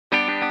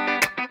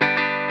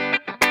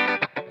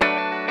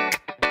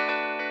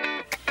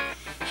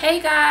Hey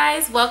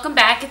guys, welcome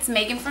back. It's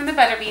Megan from the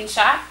Butterbean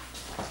Shop.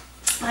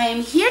 I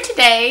am here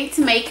today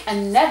to make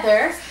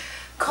another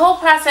cold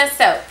processed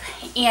soap,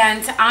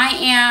 and I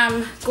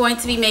am going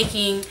to be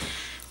making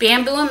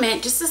bamboo and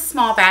mint, just a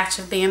small batch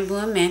of bamboo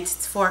and mint.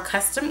 It's for a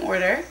custom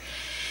order,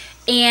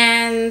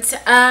 and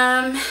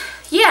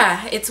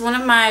yeah, it's one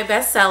of my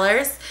best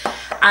sellers.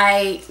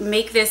 I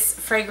make this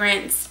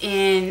fragrance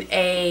in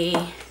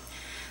a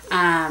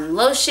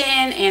lotion,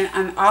 and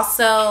I'm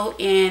also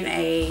in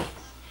a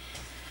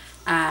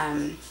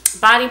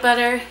body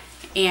butter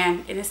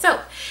and in a soap,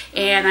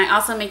 and I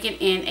also make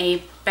it in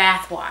a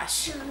bath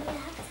wash.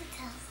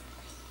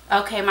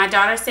 Okay, my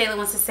daughter Sayla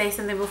wants to say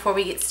something before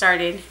we get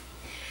started.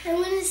 I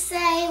want to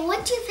say,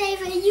 what's your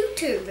favorite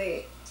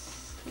YouTuber?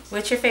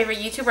 What's your favorite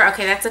YouTuber?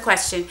 Okay, that's a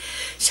question.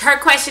 Her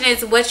question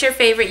is, what's your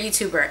favorite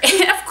YouTuber?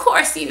 And of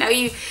course, you know,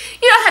 you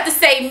don't have to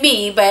say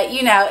me, but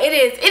you know, it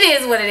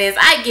is what it is.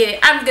 I get it.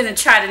 I'm gonna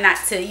try to not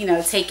to, you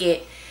know, take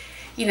it,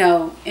 you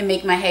know, and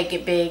make my head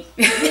get big.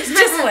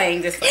 just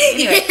playing.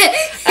 Anyway,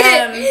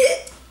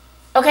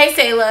 okay,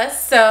 Sayla.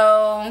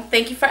 So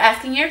thank you for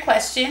asking your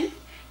question,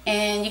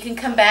 and you can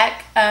come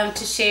back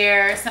to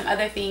share some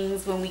other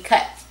things when we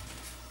cut.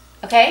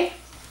 Okay.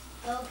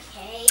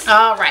 Okay.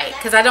 All right,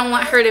 because I don't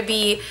want her to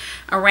be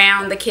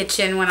around the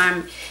kitchen when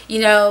I'm, you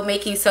know,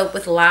 making soap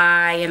with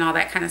lye and all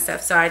that kind of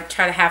stuff. So I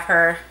try to have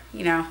her,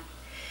 you know,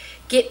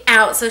 get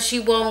out so she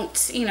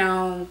won't, you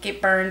know,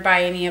 get burned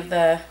by any of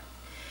the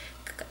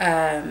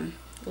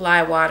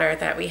lye water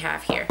that we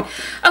have here.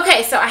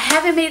 Okay, so I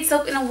haven't made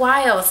soap in a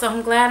while, so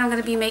I'm glad I'm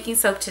going to be making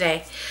soap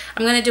today.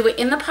 I'm going to do it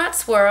in the pot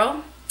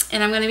swirl,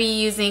 and I'm going to be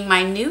using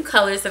my new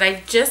colors that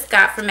I just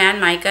got from Mad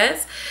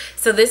Micas.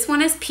 So this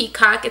one is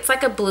Peacock. It's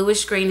like a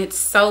bluish green. It's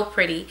so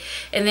pretty.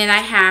 And then I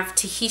have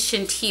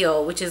Tahitian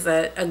Teal, which is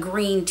a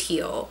green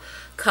teal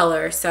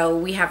color. So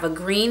we have a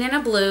green and a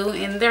blue,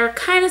 and they're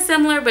kind of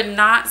similar, but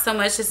not so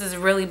much. This is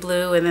really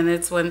blue, and then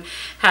this one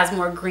has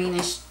more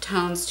greenish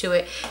tones to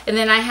it. And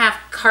then I have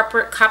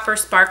Copper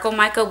Sparkle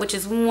Mica, which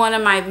is one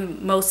of my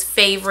most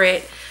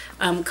favorite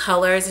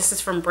colors. This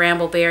is from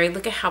Brambleberry.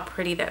 Look at how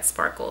pretty that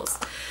sparkles.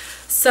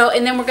 So,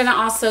 and then we're going to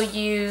also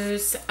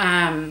use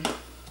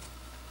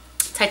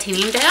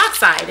titanium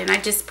dioxide, and I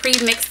just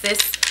pre-mix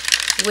this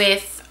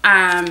with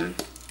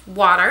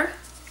water,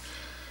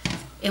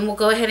 and we'll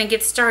go ahead and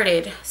get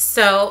started.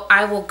 So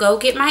I will go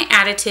get my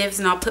additives,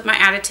 and I'll put my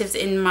additives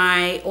in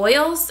my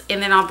oils,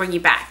 and then I'll bring you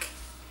back.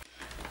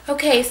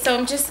 Okay, so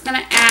I'm just going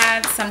to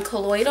add some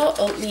colloidal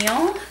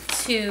oatmeal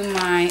to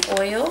my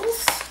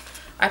oils.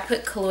 I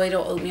put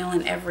colloidal oatmeal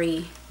in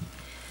every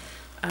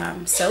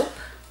soap.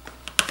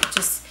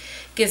 Just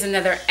gives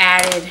another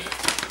added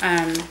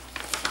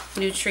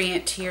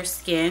nutrient to your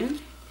skin.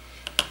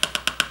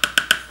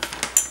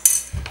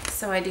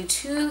 So I do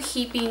 2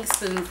 heaping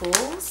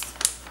spoonfuls,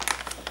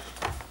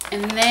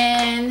 and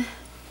then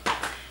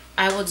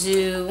I will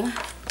do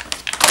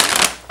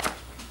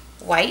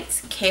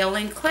white kale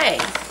and clay.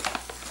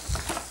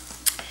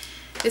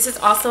 This is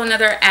also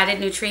another added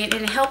nutrient,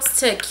 and it helps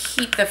to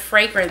keep the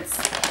fragrance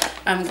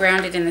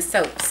grounded in the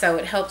soap. So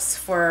it helps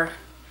for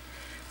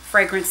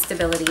fragrance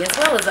stability, as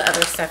well as the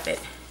other stuff it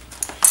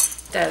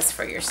does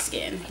for your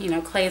skin. You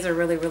know, clays are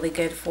really, really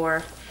good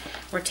for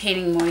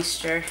retaining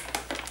moisture.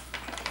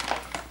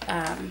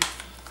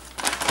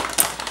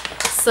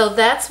 So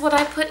that's what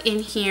I put in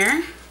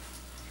here.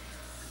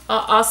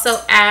 I'll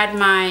also add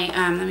my,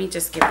 let me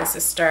just give this a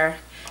stir.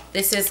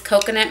 This is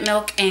coconut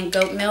milk and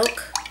goat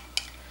milk.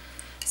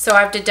 So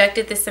I've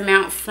deducted this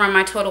amount from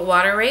my total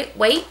water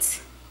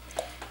weight.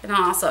 And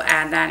I'll also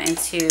add that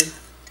into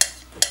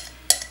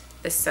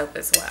the soap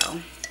as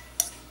well,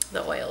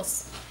 the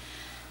oils.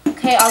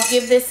 Okay, I'll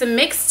give this a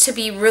mix to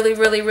be really,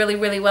 really, really,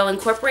 really well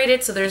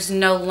incorporated, so there's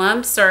no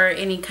lumps or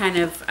any kind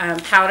of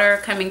powder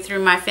coming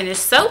through my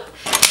finished soap.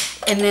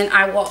 And then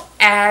I will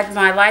add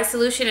my lye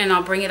solution, and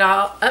I'll bring it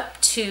all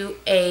up to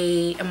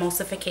a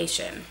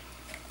emulsification.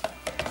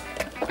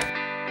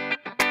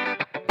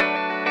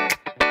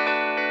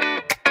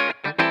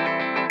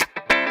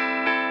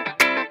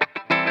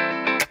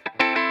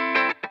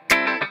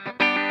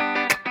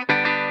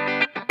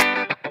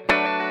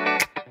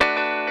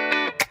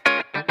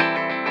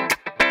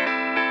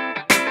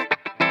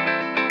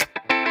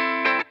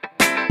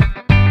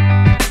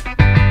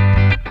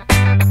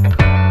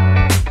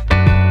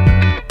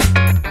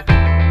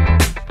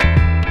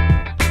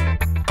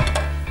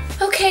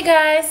 Okay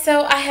guys,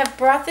 so I have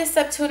brought this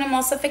up to an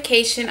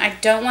emulsification. I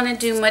don't want to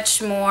do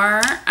much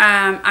more.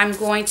 I'm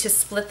going to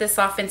split this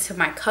off into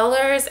my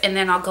colors, and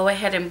then I'll go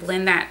ahead and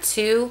blend that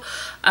too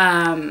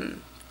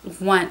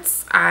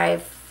once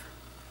I've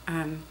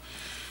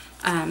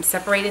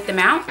separated them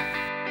out.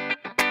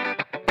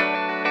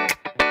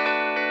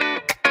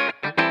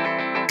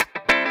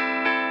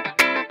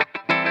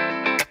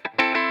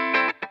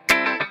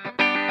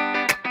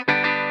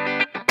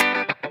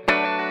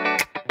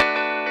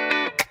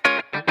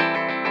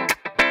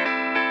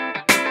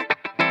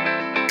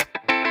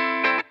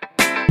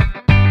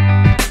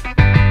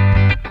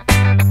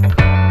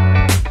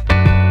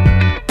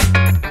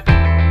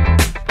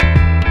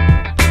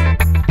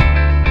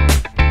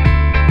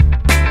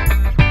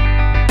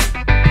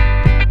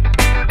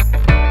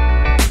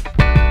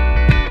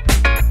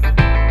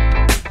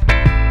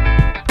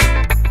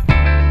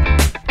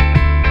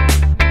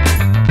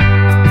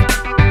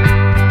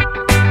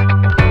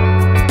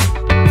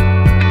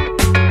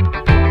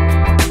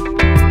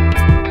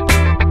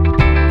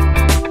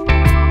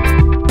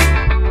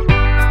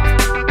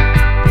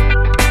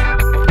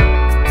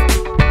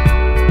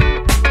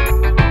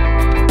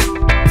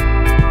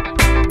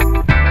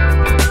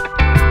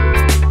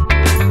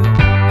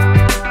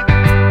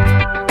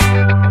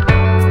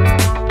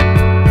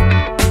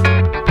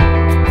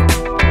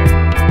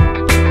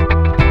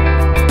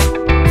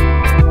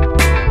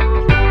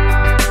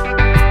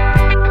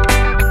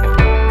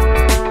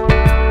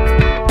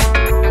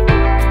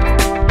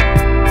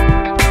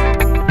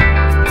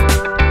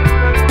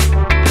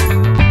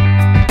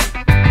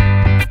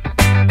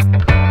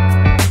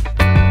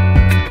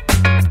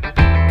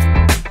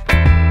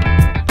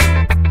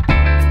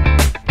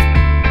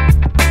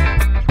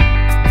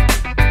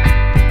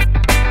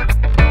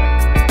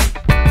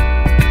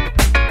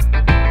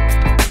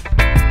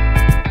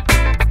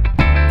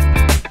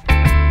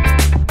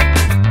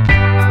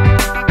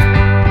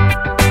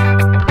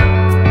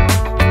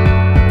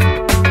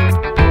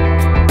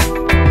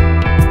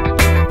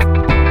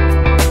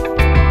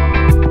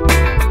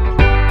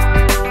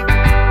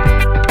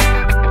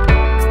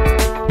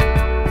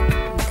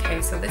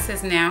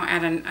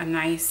 a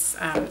nice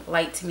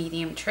light to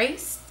medium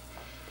trace.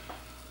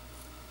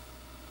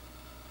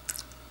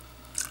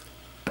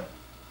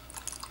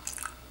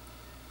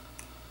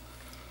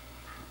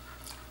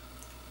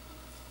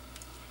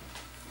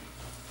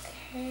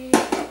 Okay.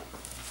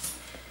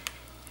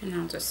 And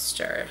I'll just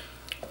stir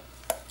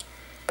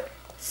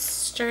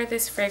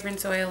this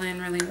fragrance oil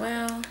in really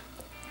well.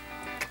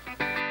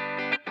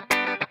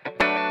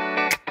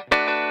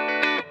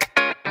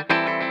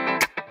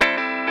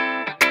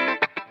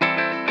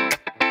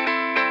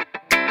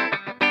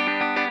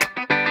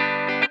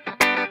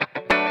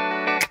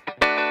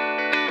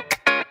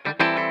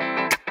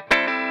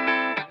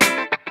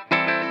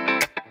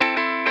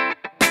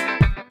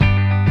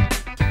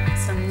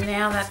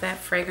 Now that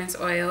fragrance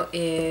oil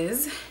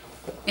is,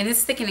 and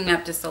it's thickening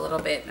up just a little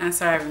bit. I'm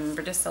sorry, I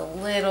remember just a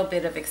little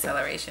bit of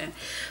acceleration.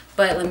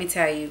 But let me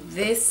tell you,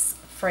 this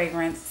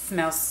fragrance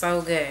smells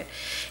so good.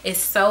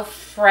 It's so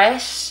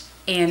fresh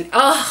and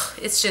oh,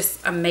 it's just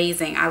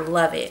amazing. I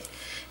love it.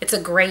 It's a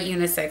great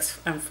unisex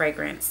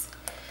fragrance.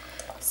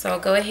 So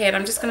go ahead,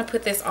 I'm just gonna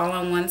put this all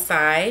on one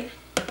side.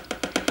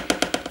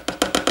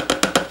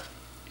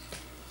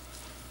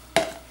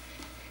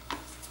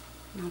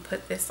 I'll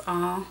put this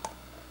all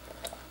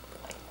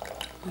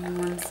on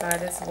one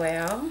side as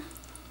well.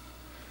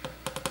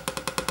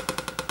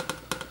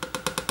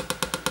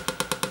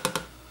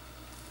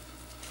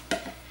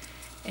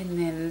 And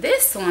then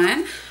this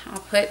one, I'll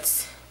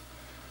put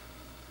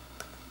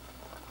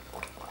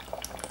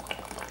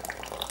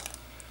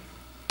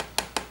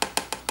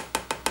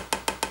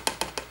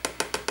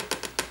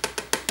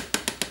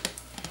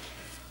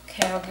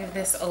okay, I'll give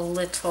this a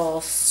little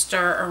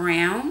stir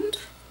around.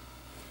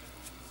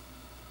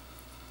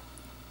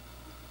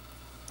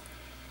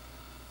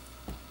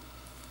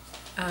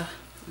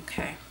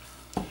 Okay.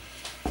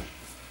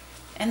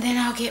 And then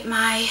I'll get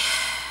my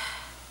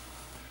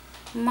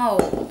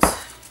mold.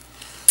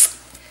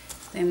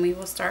 Then we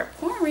will start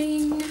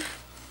pouring.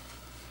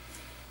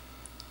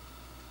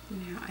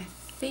 Now I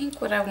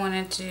think what I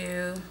want to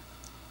do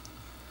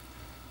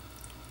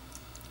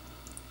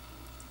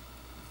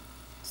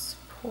is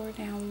pour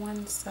down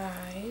one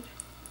side.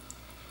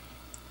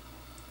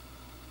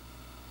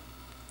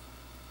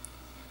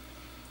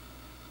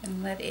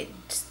 And let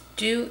it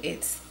do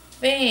its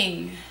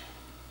thing.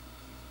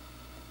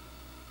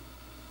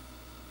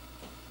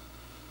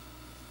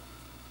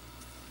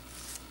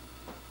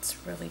 It's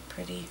really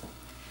pretty.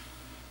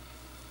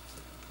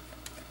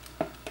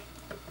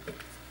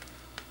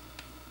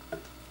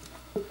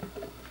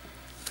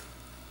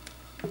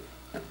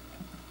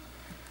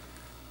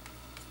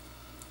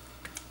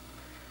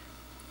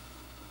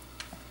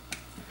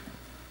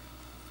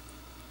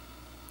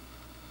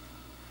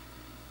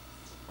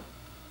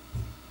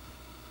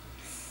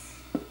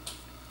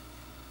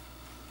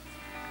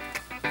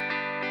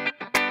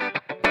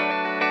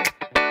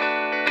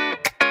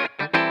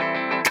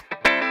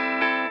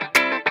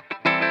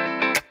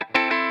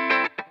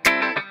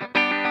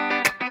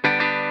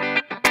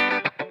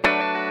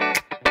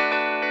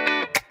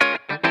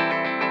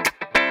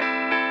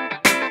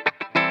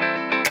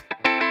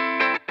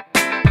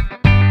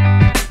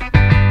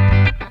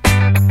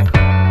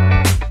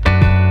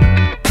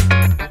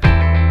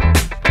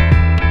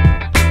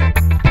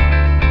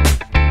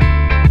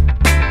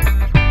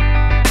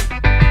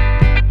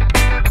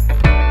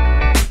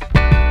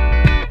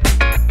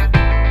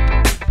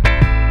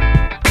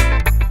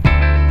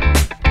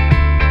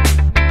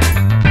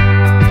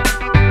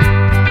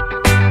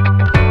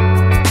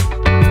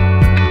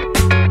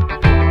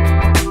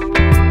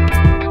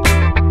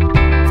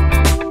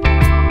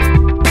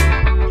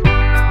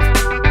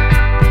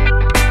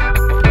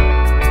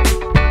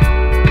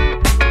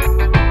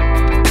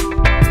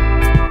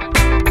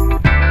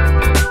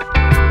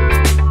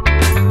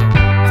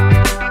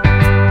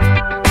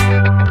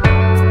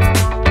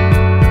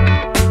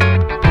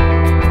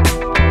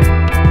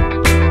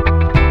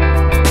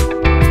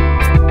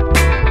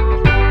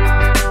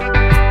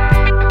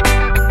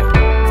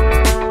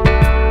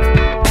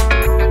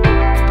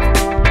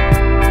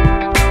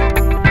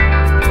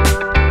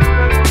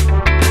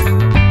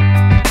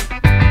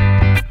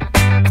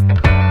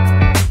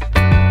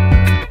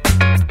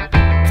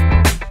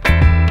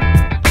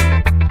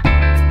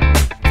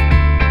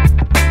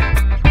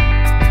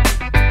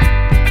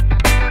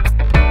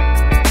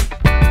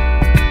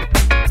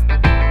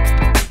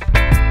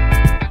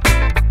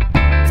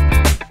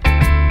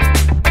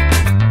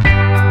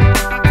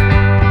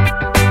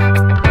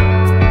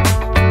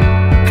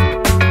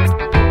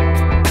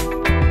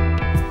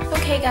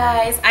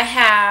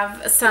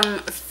 Some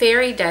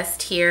fairy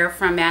dust here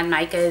from Mad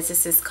Micas.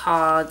 This is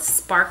called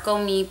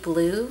Sparkle Me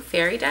Blue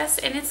Fairy Dust,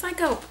 and it's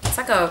like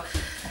a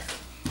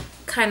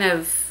kind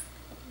of,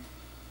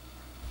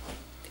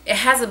 it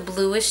has a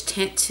bluish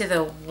tint to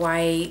the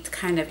white,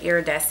 kind of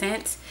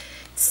iridescent.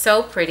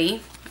 So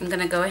pretty. I'm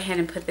gonna go ahead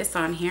and put this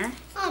on here.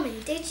 Mommy,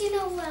 did you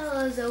know while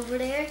I was over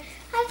there,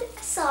 I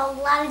saw a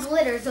lot of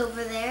glitters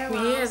over there?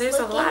 Yeah, there's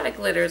a lot of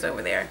glitters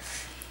over there.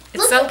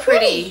 It's so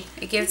pretty.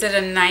 It gives it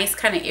a nice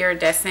kind of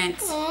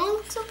iridescent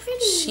so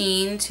pretty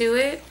sheen to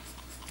it.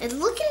 It's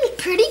looking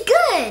pretty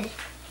good.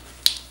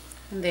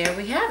 And there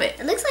we have it.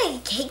 It looks like a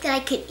cake that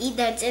I could eat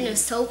that's in a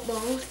soap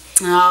mold.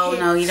 Oh,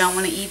 no, you don't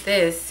want to eat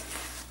this.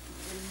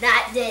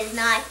 That did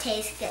not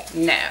taste good.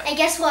 No. And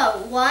guess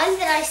what? One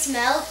that I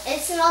smelled, it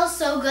smells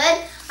so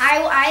good.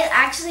 I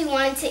actually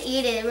wanted to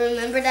eat it.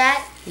 Remember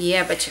that?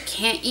 Yeah, but you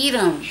can't eat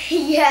them.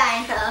 Yeah,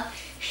 I know.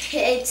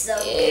 It's so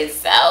good. It's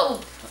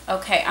soap.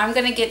 Okay, I'm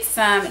going to get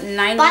some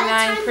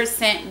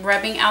 99%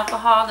 rubbing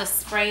alcohol to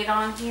spray it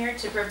on here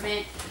to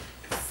prevent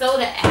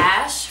soda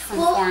ash from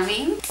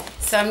forming.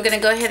 So I'm going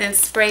to go ahead and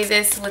spray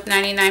this with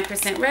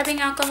 99% rubbing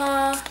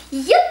alcohol.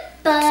 Yep.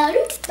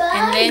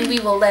 And then we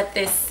will let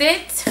this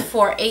sit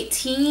for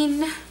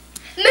 18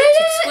 to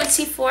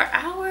 24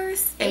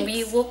 hours and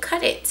we will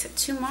cut it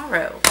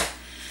tomorrow.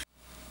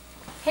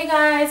 Hey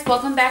guys,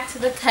 welcome back to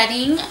the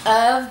cutting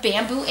of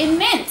bamboo and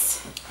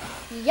mint.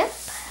 Yep.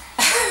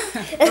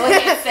 Go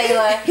ahead,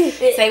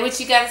 Sayla. Say what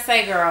you got to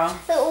say, girl.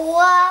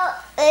 Well,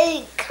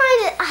 I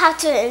kind of have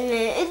to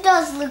admit, it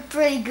does look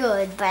pretty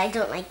good, but I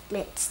don't like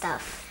mint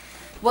stuff.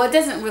 Well, it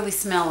doesn't really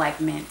smell like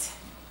mint.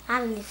 I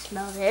haven't even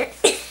smelled it.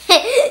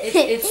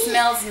 It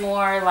smells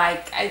more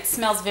like, it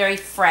smells very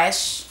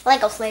fresh.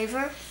 Like a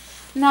flavor?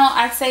 No,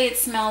 I'd say it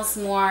smells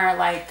more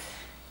like,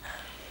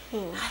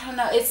 I don't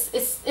know, it's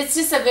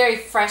just a very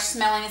fresh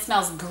smelling. It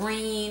smells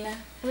green.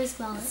 Let me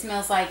smell it. It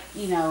smells like,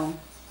 you know,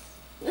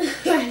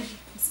 it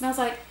smells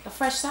like a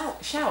fresh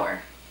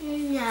shower.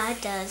 Yeah,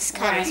 it does.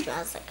 Kind of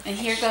smells like. And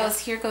here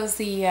goes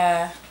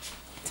the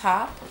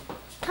top.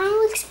 Kind of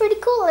looks pretty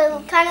cool.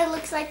 It kind of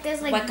looks like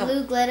there's like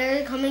blue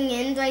glitter coming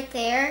in right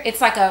there. It's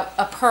like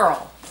a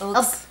pearl. It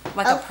looks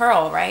like a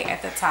pearl right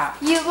at the top.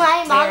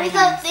 My mommy,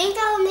 the thing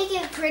that will make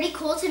it pretty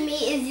cool to me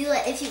is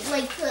if you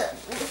like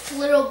put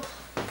little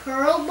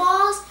pearl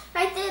balls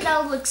right there.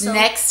 That would look so.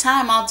 Next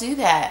time I'll do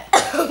that.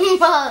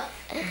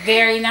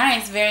 Very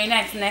nice, very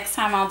nice. Next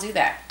time I'll do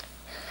that.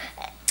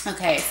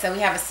 Okay, so we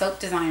have a soap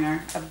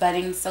designer, a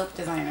budding soap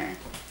designer.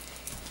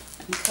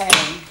 Okay,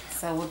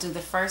 so we'll do the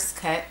first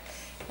cut.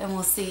 And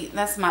we'll see.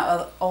 That's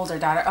my older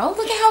daughter. Oh,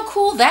 look at how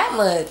cool that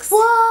looks.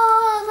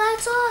 Whoa,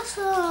 that's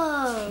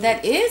awesome.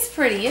 That is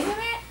pretty, isn't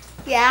it?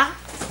 Yeah.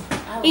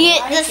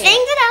 The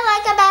thing that I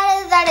like about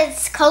it is that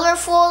it's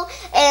colorful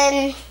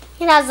and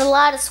it has a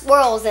lot of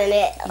swirls in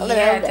it.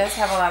 Yeah, it does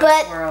have a lot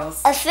of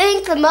swirls. I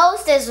think the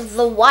most is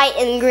the white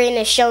and green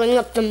is showing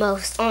up the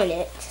most on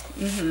it.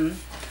 Mm-hmm.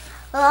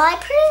 Well, I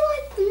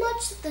pretty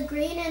much the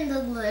green and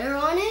the glitter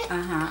on it.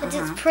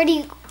 It's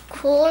pretty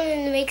cool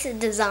and it makes a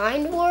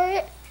design for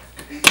it.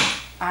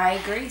 I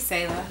agree,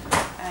 Sayla.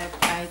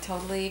 I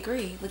totally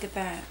agree. Look at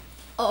that.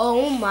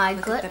 Oh my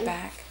goodness. Look at the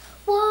back.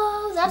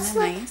 Whoa, that's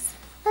like,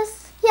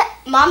 nice.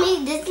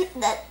 Mommy,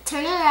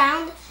 turn it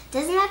around.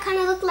 Doesn't that kind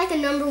of look like a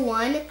number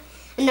one?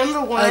 A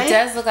number one? Oh, it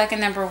does look like a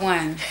number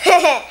one.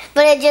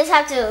 But it just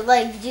have to,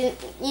 like,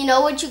 you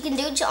know what you can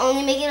do to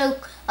only make it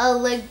a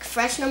like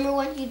fresh number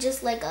one? You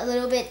just like a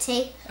little bit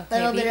take a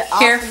little bit off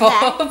the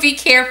back. Be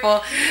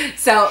careful.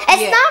 So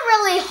it's not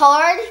really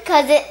hard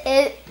because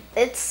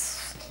it's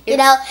you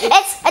know,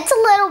 it's a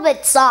little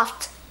bit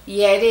soft.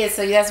 Yeah, it is.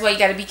 So that's why you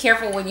got to be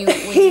careful when you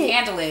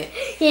handle it.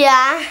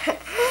 Yeah.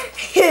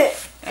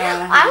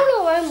 I don't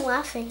know why I'm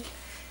laughing.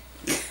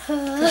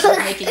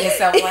 You're making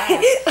yourself laugh.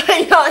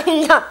 No,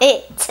 I'm not.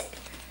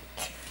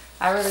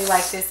 I really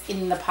like this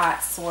in the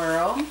pot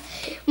swirl.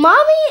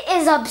 Mommy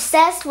is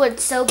obsessed with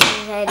soap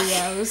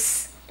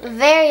videos.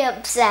 Very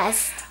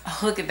obsessed. Oh,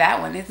 look at that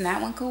one. Isn't that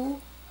one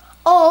cool?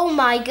 Oh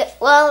my god.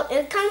 Well,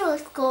 it kind of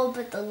looks cool,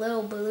 but the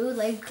little blue,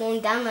 like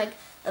going down like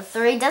a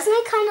 3. Doesn't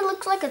it kind of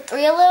look like a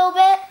 3 a little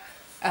bit?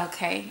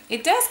 Okay.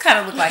 It does kind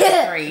of look like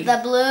a 3. The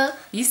blue.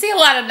 You see a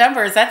lot of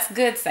numbers. That's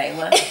good,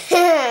 Sayla.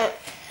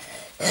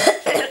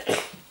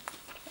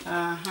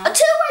 A 2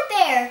 right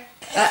there.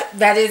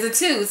 That is a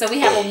 2. So we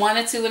have a 1,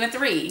 a 2, and a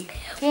 3.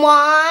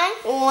 1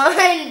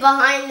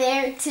 behind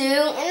there, 2,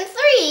 and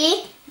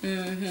 3.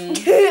 Mm-hmm.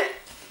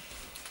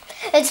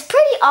 It's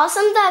pretty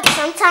awesome that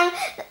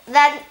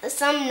sometimes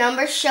some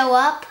numbers show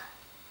up.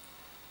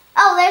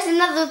 Oh, there's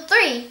another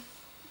 3.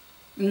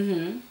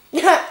 Mm-hmm.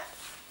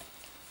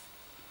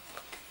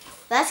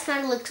 That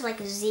kind of looks like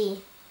a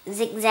Z.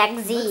 Zigzag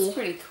Z. That's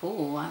pretty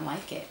cool. I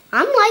like it.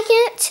 I'm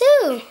liking it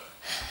too.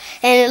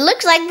 And it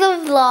looks like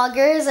the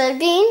vloggers are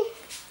being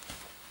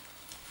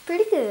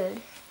pretty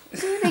good.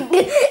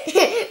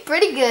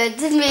 Pretty good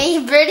to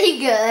me. Pretty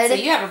good. So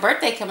you have a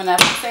birthday coming up,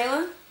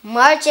 Sayla?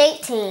 March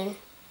 18.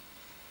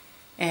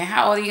 And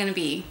how old are you going to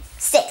be?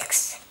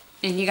 6.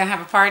 And you going to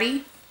have a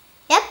party?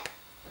 Yep.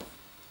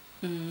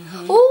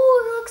 Mm-hmm.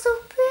 Oh, it looks so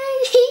pretty.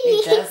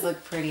 It does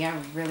look pretty. I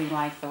really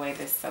like the way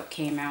this soap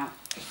came out.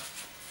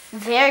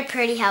 Very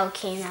pretty how it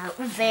came out.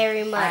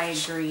 Very much. I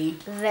agree.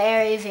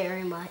 Very,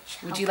 very much.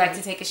 Would you like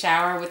to take a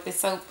shower with this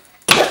soap?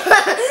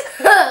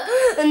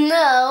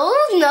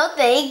 No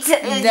thanks. No?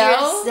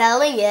 You're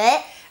selling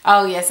it.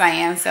 Oh, yes, I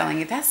am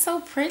selling it. That's so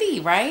pretty,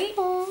 right?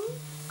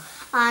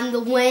 I'm the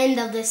wind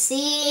of the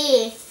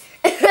sea.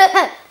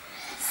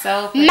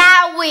 So pretty.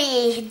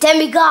 Maui,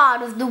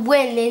 demigod of the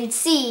wind and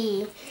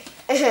sea.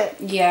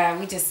 Yeah,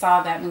 we just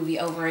saw that movie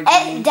over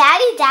again. And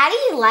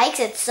Daddy likes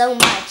it so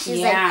much.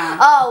 He's like,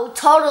 oh,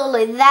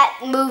 totally,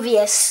 that movie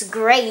is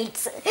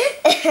great.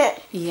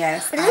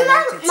 Yes,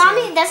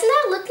 Mommy, doesn't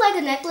that look like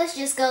a necklace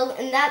just go,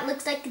 and that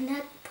looks like a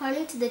neck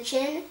parting to the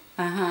chin?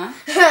 Uh-huh.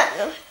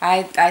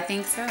 I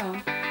think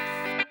so.